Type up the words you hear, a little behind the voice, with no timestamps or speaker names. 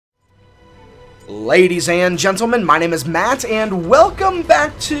Ladies and gentlemen, my name is Matt, and welcome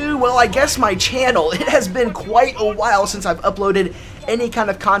back to, well, I guess my channel. It has been quite a while since I've uploaded any kind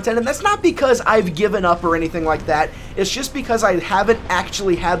of content, and that's not because I've given up or anything like that. It's just because I haven't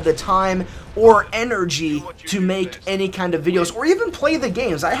actually had the time or energy to make any kind of videos or even play the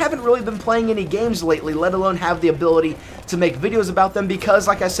games. I haven't really been playing any games lately, let alone have the ability to make videos about them because,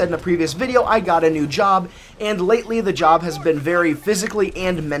 like I said in a previous video, I got a new job, and lately the job has been very physically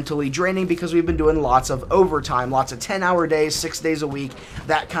and mentally draining because we've been doing lots of overtime, lots of 10-hour days, 6 days a week,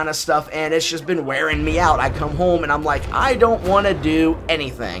 that kind of stuff, and it's just been wearing me out. I come home and I'm like, I don't want to do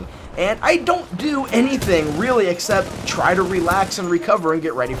anything. And I don't do anything really except try to relax and recover and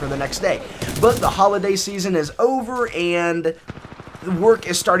get ready for the next day. But the holiday season is over and work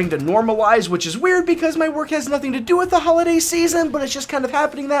is starting to normalize, which is weird because my work has nothing to do with the holiday season, but it's just kind of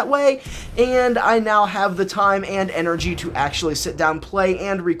happening that way. And I now have the time and energy to actually sit down, play,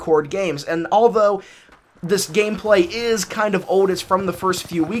 and record games. And although this gameplay is kind of old, it's from the first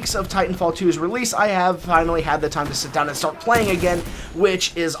few weeks of Titanfall 2's release, I have finally had the time to sit down and start playing again,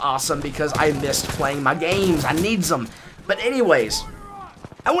 which is awesome because I missed playing my games. I need them. But anyways,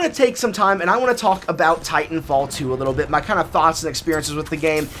 I want to take some time and I want to talk about Titanfall 2 a little bit, my kind of thoughts and experiences with the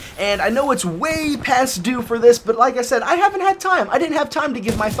game. And I know it's way past due for this, but like I said, I haven't had time. I didn't have time to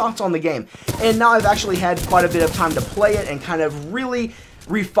give my thoughts on the game. And now I've actually had quite a bit of time to play it and kind of really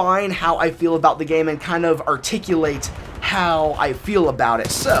refine how I feel about the game and kind of articulate how I feel about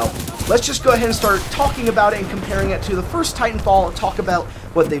it. So, let's just go ahead and start talking about it and comparing it to the first Titanfall, talk about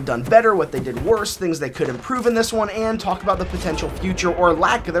what they've done better, what they did worse, things they could improve in this one, and talk about the potential future or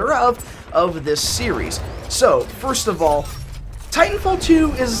lack thereof of this series. So, first of all, Titanfall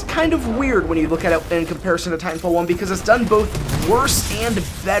 2 is kind of weird when you look at it in comparison to Titanfall 1 because it's done both worse and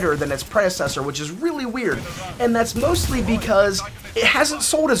better than its predecessor, which is really weird. And that's mostly because it hasn't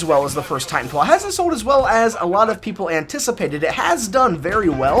sold as well as the first Titanfall. It hasn't sold as well as a lot of people anticipated. It has done very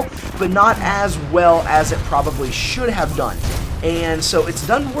well, but not as well as it probably should have done. And so it's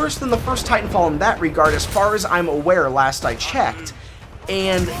done worse than the first Titanfall in that regard, as far as I'm aware, last I checked.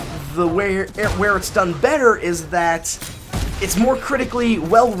 And the where it's done better is that it's more critically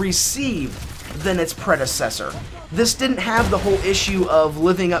well received than its predecessor. This didn't have the whole issue of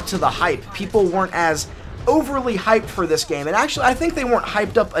living up to the hype. People weren't as overly hyped for this game, and actually I think they weren't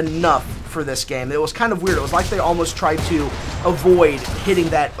hyped up enough for this game. It was kind of weird. It was like they almost tried to avoid hitting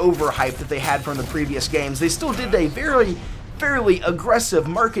that overhype that they had from the previous games. They still did a fairly aggressive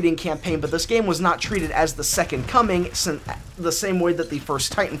marketing campaign, but this game was not treated as the second coming the same way that the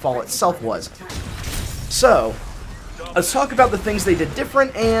first Titanfall itself was. So, let's talk about the things they did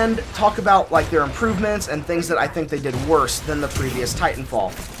different and talk about like their improvements and things that I think they did worse than the previous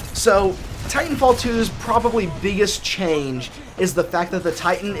Titanfall. So, Titanfall 2's probably biggest change is the fact that the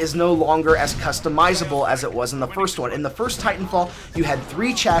Titan is no longer as customizable as it was in the first one. In the first Titanfall, you had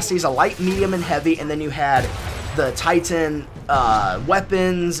 3 chassis, a light, medium, and heavy, and then you had the Titan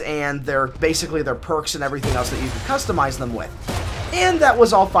weapons and basically their perks and everything else that you could customize them with. And that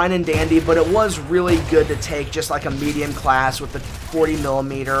was all fine and dandy, but it was really good to take just like a medium class with the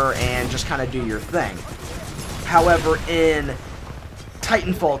 40mm and just kind of do your thing. However, in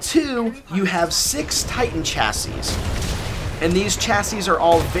Titanfall 2, you have 6 Titan chassis, and these chassis are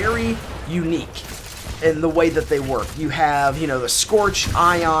all very unique in the way that they work. You have, you know, the Scorch,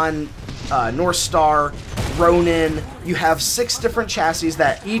 Ion, North Star, Ronin. You have 6 different chassis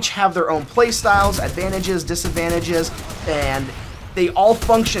that each have their own playstyles, advantages, disadvantages, and they all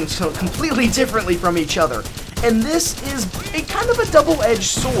function so completely differently from each other. And this is a kind of a double-edged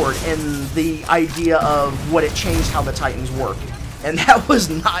sword in the idea of what it changed how the Titans work. And that was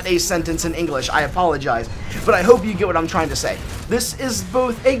not a sentence in English, I apologize, but I hope you get what I'm trying to say. This is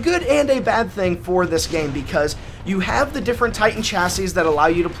both a good and a bad thing for this game because you have the different Titan chassis that allow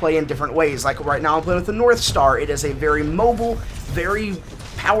you to play in different ways. Like right now I'm playing with the North Star. It is a very mobile, very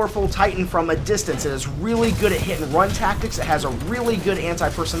powerful Titan from a distance. It is really good at hit and run tactics. It has a really good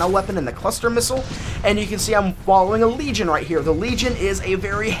anti-personnel weapon in the cluster missile, and you can see I'm following a Legion right here. The Legion is a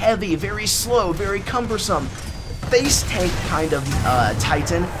very heavy, very slow, very cumbersome face tank kind of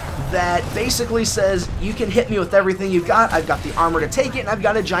Titan that basically says, you can hit me with everything you've got, I've got the armor to take it, and I've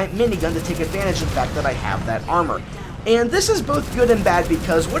got a giant minigun to take advantage of the fact that I have that armor. And this is both good and bad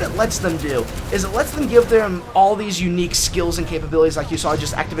because what it lets them do is it lets them give them all these unique skills and capabilities. Like you saw, I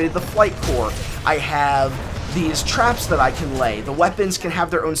just activated the Flight Core. I have these traps that I can lay. The weapons can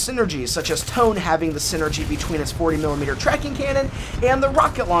have their own synergies, such as Tone having the synergy between its 40mm tracking cannon and the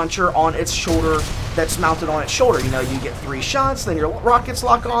rocket launcher on its shoulder that's mounted on its shoulder. You know, you get 3 shots, then your rockets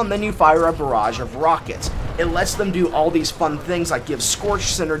lock on, then you fire a barrage of rockets. It lets them do all these fun things like give Scorch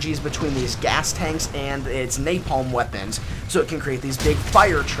synergies between these gas tanks and its napalm weapons, so it can create these big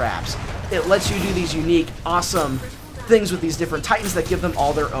fire traps. It lets you do these unique, awesome things with these different Titans that give them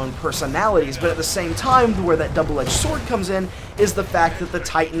all their own personalities, but at the same time, where that double-edged sword comes in is the fact that the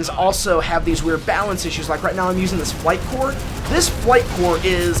Titans also have these weird balance issues. Like right now I'm using this Flight Core. This Flight Core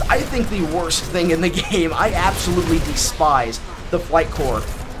is, I think, the worst thing in the game. I absolutely despise the Flight Core.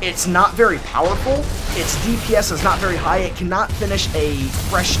 It's not very powerful, its DPS is not very high, it cannot finish a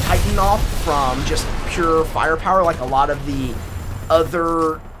fresh Titan off from just pure firepower like a lot of the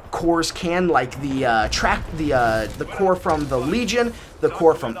other cores can, like the core from the Legion, the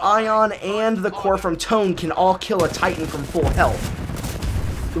core from Ion, and the core from Tone can all kill a Titan from full health.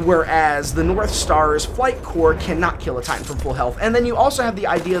 Whereas the North Star's Flight Core cannot kill a Titan from full health. And then you also have the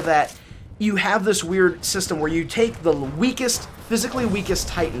idea that you have this weird system where you take the weakest, physically weakest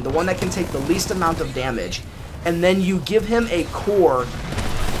Titan, the one that can take the least amount of damage, and then you give him a core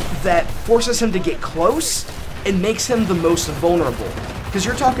that forces him to get close and makes him the most vulnerable. Because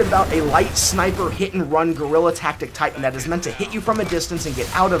you're talking about a light sniper hit-and-run guerrilla tactic Titan that is meant to hit you from a distance and get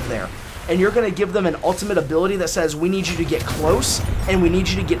out of there. And you're going to give them an ultimate ability that says, we need you to get close, and we need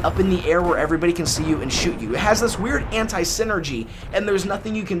you to get up in the air where everybody can see you and shoot you. It has this weird anti-synergy, and there's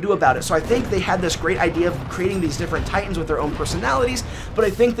nothing you can do about it. So I think they had this great idea of creating these different Titans with their own personalities, but I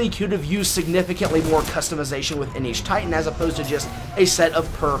think they could have used significantly more customization within each Titan as opposed to just a set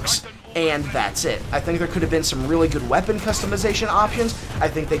of perks and that's it. I think there could have been some really good weapon customization options. I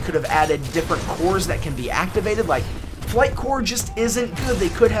think they could have added different cores that can be activated, like Flight Core just isn't good. They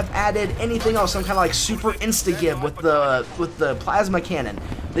could have added anything else, some kind of like super insta-give with the plasma cannon.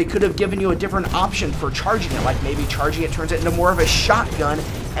 They could have given you a different option for charging it, like maybe charging it turns it into more of a shotgun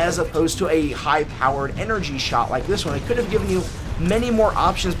as opposed to a high-powered energy shot like this one. They could have given you many more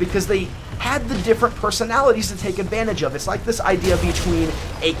options because they had the different personalities to take advantage of. It's like this idea between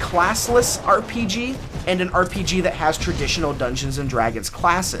a classless RPG and an RPG that has traditional Dungeons & Dragons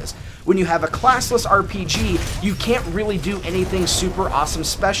classes. When you have a classless RPG, you can't really do anything super awesome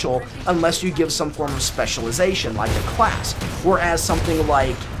special unless you give some form of specialization, like a class. Whereas something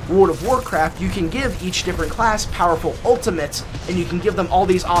like World of Warcraft, you can give each different class powerful ultimates, and you can give them all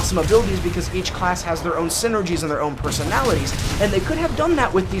these awesome abilities because each class has their own synergies and their own personalities, and they could have done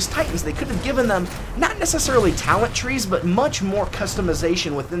that with these Titans. They could have given them, not necessarily talent trees, but much more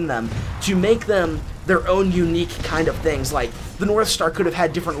customization within them to make them their own unique kind of things. Like, the North Star could have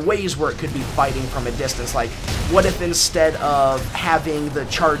had different ways where it could be fighting from a distance. Like, what if instead of having the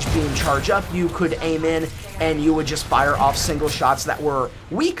charge beam charge up, you could aim in and you would just fire off single shots that were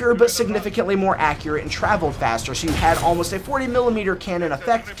weaker but significantly more accurate and traveled faster, so you had almost a 40mm cannon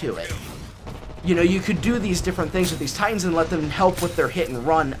effect to it. You know, you could do these different things with these Titans and let them help with their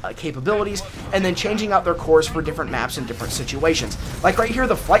hit-and-run capabilities, and then changing out their cores for different maps and different situations. Like right here,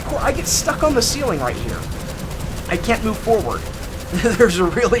 the Flight Core, I get stuck on the ceiling right here. I can't move forward. There's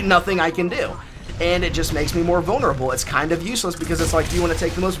really nothing I can do. And it just makes me more vulnerable. It's kind of useless because it's like you want to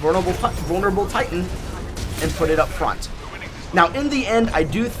take the most vulnerable Titan and put it up front. Now, in the end, I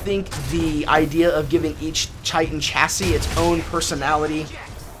do think the idea of giving each Titan chassis its own personality,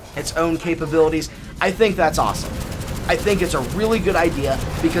 its own capabilities, I think that's awesome. I think it's a really good idea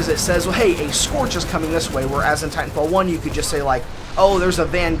because it says, well, hey, a Scorch is coming this way, whereas in Titanfall 1 you could just say like, oh, there's a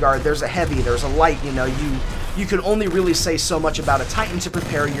Vanguard, there's a Heavy, there's a Light, you know, you could only really say so much about a Titan to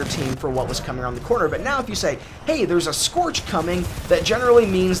prepare your team for what was coming around the corner. But now if you say, hey, there's a Scorch coming, that generally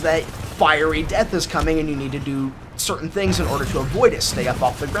means that fiery death is coming and you need to do certain things in order to avoid it, stay up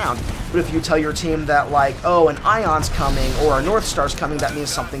off the ground. But if you tell your team that like, oh, an Ion's coming or a North Star's coming, that means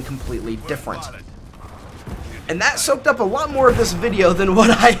something completely different. And that soaked up a lot more of this video than what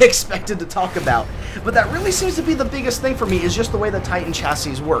I expected to talk about. But that really seems to be the biggest thing for me, is just the way the Titan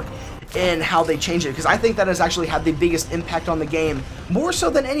chassis work and how they change it, because I think that has actually had the biggest impact on the game, more so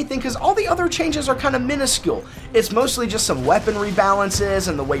than anything, because all the other changes are kind of minuscule. It's mostly just some weapon rebalances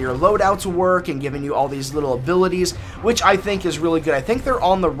and the way your loadouts work and giving you all these little abilities, which I think is really good. I think they're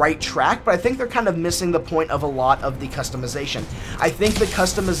on the right track, but I think they're kind of missing the point of a lot of the customization. I think the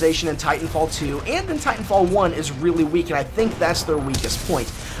customization in Titanfall 2 and in Titanfall 1 is really weak, and I think that's their weakest point.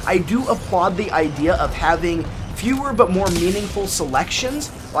 I do applaud the idea of having fewer but more meaningful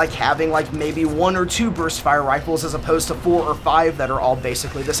selections, like having like maybe 1 or 2 burst fire rifles as opposed to 4 or 5 that are all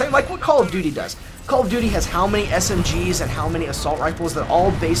basically the same, like what Call of Duty does. Call of Duty has how many SMGs and how many assault rifles that all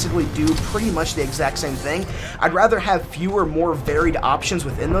basically do pretty much the exact same thing. I'd rather have fewer, more varied options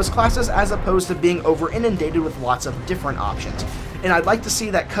within those classes as opposed to being over inundated with lots of different options. And I'd like to see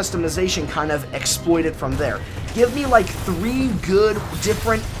that customization kind of exploited from there. Give me like 3 good,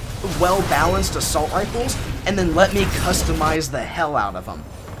 different, well-balanced assault rifles and then let me customize the hell out of them.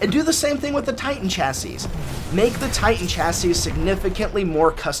 And do the same thing with the Titan chassis. Make the Titan chassis significantly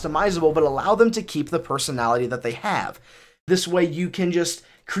more customizable, but allow them to keep the personality that they have. This way you can just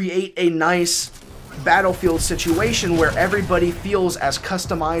create a nice battlefield situation where everybody feels as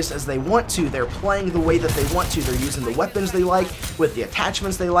customized as they want to. They're playing the way that they want to. They're using the weapons they like, with the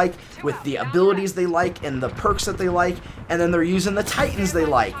attachments they like, with the abilities they like, and the perks that they like, and then they're using the Titans they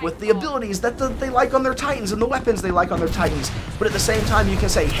like, with the abilities that they like on their Titans, and the weapons they like on their Titans. But at the same time, you can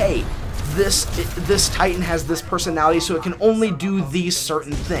say, hey, this Titan has this personality, so it can only do these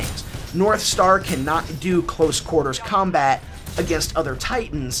certain things. North Star cannot do close quarters combat against other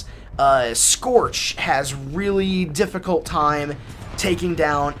Titans. Scorch has really difficult time taking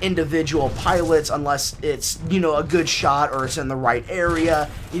down individual pilots unless it's, you know, a good shot or it's in the right area.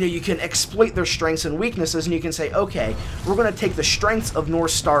 You know, you can exploit their strengths and weaknesses, and you can say, okay, we're going to take the strengths of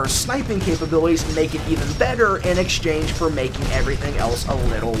North Star's sniping capabilities and make it even better in exchange for making everything else a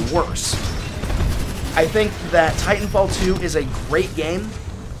little worse. I think that Titanfall 2 is a great game.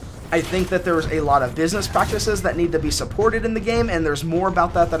 I think that there's a lot of business practices that need to be supported in the game, and there's more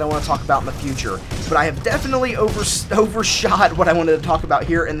about that I want to talk about in the future. But I have definitely overshot what I wanted to talk about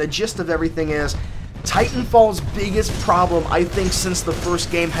here, and the gist of everything is Titanfall's biggest problem, I think, since the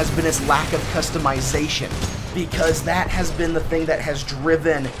first game has been its lack of customization, because that has been the thing that has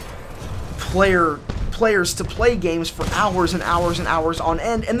driven players to play games for hours and hours and hours on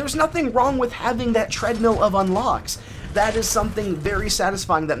end, and there's nothing wrong with having that treadmill of unlocks. That is something very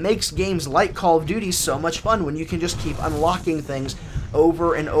satisfying that makes games like Call of Duty so much fun, when you can just keep unlocking things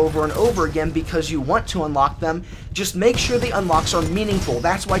over and over and over again because you want to unlock them. Just make sure the unlocks are meaningful.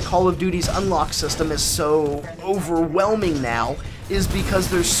 That's why Call of Duty's unlock system is so overwhelming now, is because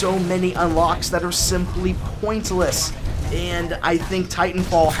there's so many unlocks that are simply pointless. And I think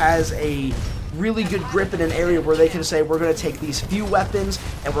Titanfall has a really good grip in an area where they can say, we're going to take these few weapons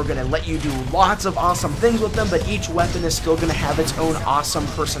and we're going to let you do lots of awesome things with them, but each weapon is still going to have its own awesome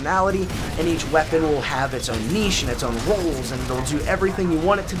personality, and each weapon will have its own niche and its own roles, and it'll do everything you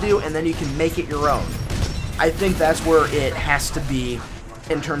want it to do, and then you can make it your own. I think that's where it has to be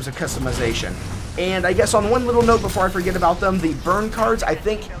in terms of customization. And I guess on one little note before I forget about them, the burn cards, I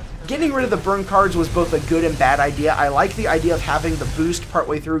think getting rid of the burn cards was both a good and bad idea. I like the idea of having the boost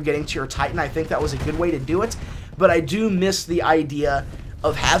partway through getting to your Titan. I think that was a good way to do it, but I do miss the idea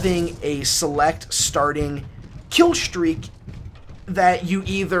of having a select starting kill streak that you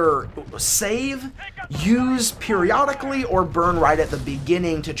either save, use periodically, or burn right at the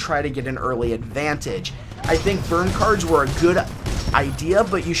beginning to try to get an early advantage. I think burn cards were a good idea,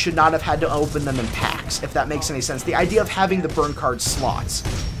 but you should not have had to open them in packs, if that makes any sense. The idea of having the burn card slots,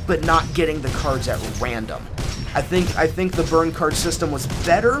 but not getting the cards at random. I think the burn card system was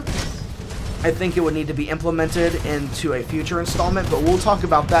better. I think it would need to be implemented into a future installment, but we'll talk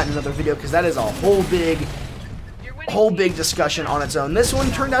about that in another video, because that is a whole big discussion on its own. This one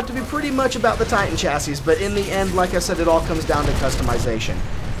turned out to be pretty much about the Titan chassis, but in the end, like I said, it all comes down to customization.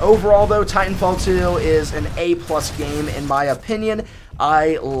 Overall, though, Titanfall 2 is an A+ game in my opinion.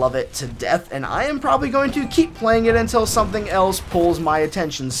 I love it to death, and I am probably going to keep playing it until something else pulls my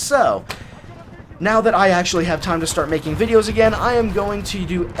attention. So, now that I actually have time to start making videos again, I am going to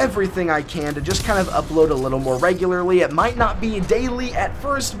do everything I can to just kind of upload a little more regularly. It might not be daily at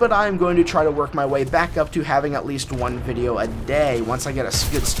first, but I am going to try to work my way back up to having at least one video a day once I get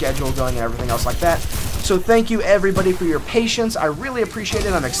a good schedule going and everything else like that. So thank you everybody for your patience. I really appreciate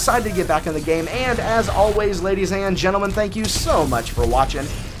it. I'm excited to get back in the game, and as always, ladies and gentlemen, thank you so much for watching.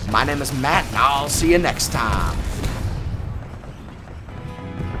 My name is Matt, and I'll see you next time.